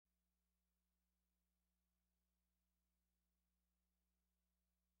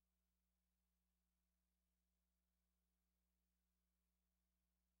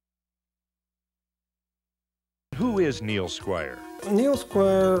who is Neil Squire? Neil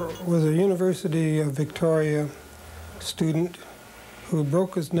Squire was a University of Victoria student who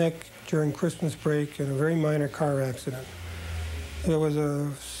broke his neck during Christmas break in a very minor car accident. There was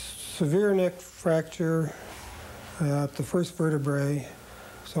a severe neck fracture at the first vertebrae,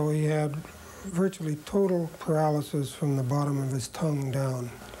 so he had virtually total paralysis from the bottom of his tongue down.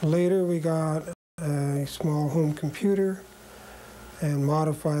 Later we got a small home computer and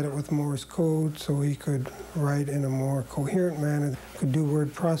modified it with Morse code so he could write in a more coherent manner, could do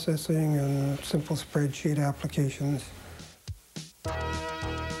word processing and simple spreadsheet applications.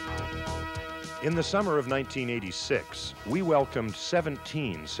 In the summer of 1986, we welcomed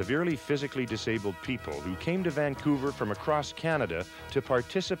 17 severely physically disabled people who came to Vancouver from across Canada to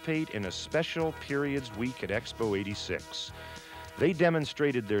participate in a special Periods Week at Expo 86. They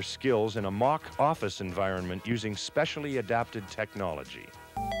demonstrated their skills in a mock office environment using specially adapted technology.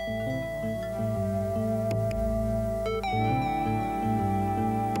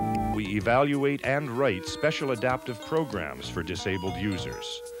 We evaluate and write special adaptive programs for disabled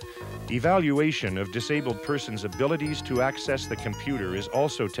users. Evaluation of disabled persons' abilities to access the computer is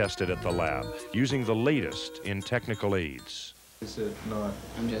also tested at the lab using the latest in technical aids. Is it not?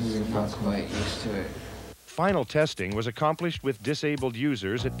 I'm just not quite used to it. Final testing was accomplished with disabled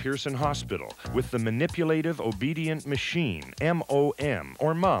users at Pearson Hospital with the Manipulative Obedient Machine, MOM,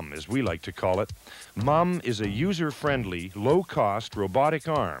 or MUM as we like to call it. MUM is a user-friendly, low-cost robotic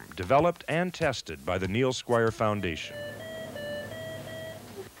arm developed and tested by the Neil Squire Foundation.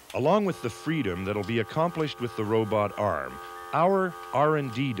 Along with the freedom that'll be accomplished with the robot arm, our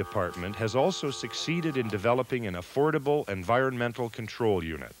R&D department has also succeeded in developing an affordable environmental control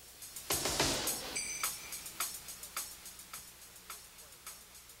unit.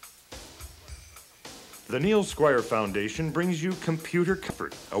 The Neil Squire Foundation brings you Computer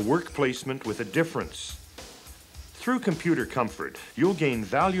Comfort, a work placement with a difference. Through Computer Comfort, you'll gain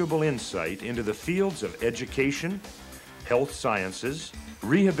valuable insight into the fields of education, health sciences,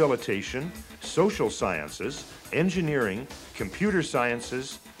 rehabilitation, social sciences, engineering, computer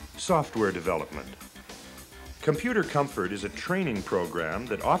sciences, software development. Computer Comfort is a training program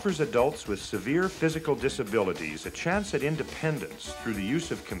that offers adults with severe physical disabilities a chance at independence through the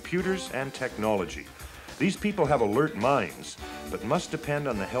use of computers and technology. These people have alert minds, but must depend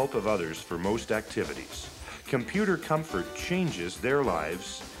on the help of others for most activities. Computer Comfort changes their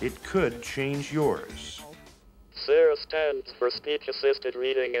lives. It could change yours. SARE stands for Speech-Assisted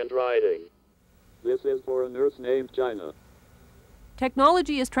Reading and Writing. This is for a nurse named China.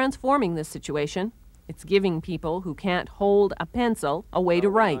 Technology is transforming this situation. It's giving people who can't hold a pencil a way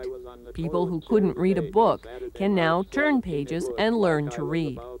to write. People who couldn't read a book can now turn pages and learn to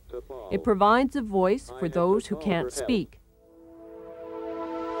read. It provides a voice for those who can't speak.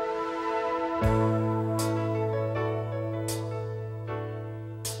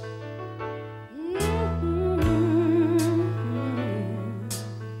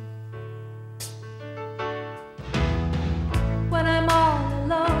 When I'm all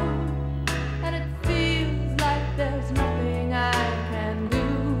alone and it feels like there's nothing I can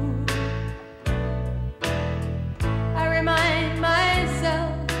do, I remind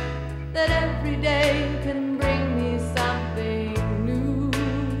myself that every day can bring me something new.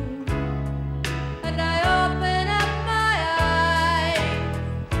 And I open up my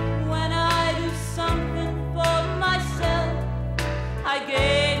eyes when I do something for myself. I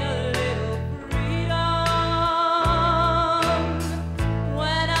gain a little freedom.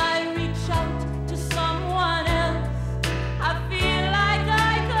 When I reach out to someone else, I feel like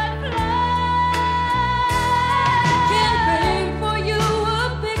I could fly. Can paint for you a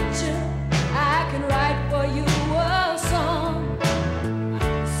picture, I can write for you a song.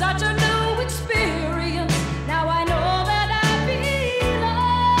 Such a new experience, now I know that I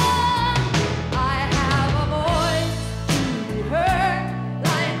belong. I have a voice to be heard,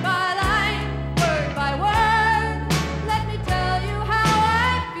 line by line, word by word. Let me tell you how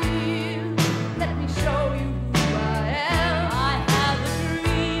I feel, let me show you who I am. I have a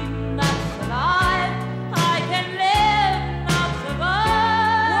dream that's alive, I can live, not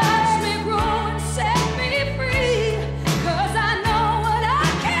survive. Watch me grow and set me free, 'cause I know what I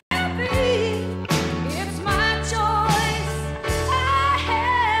can be. It's my choice, I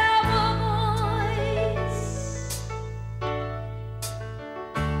have a voice.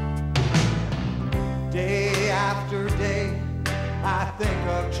 Day after day, I think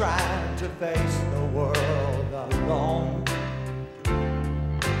of trying to face the world alone.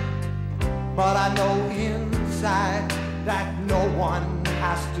 But I know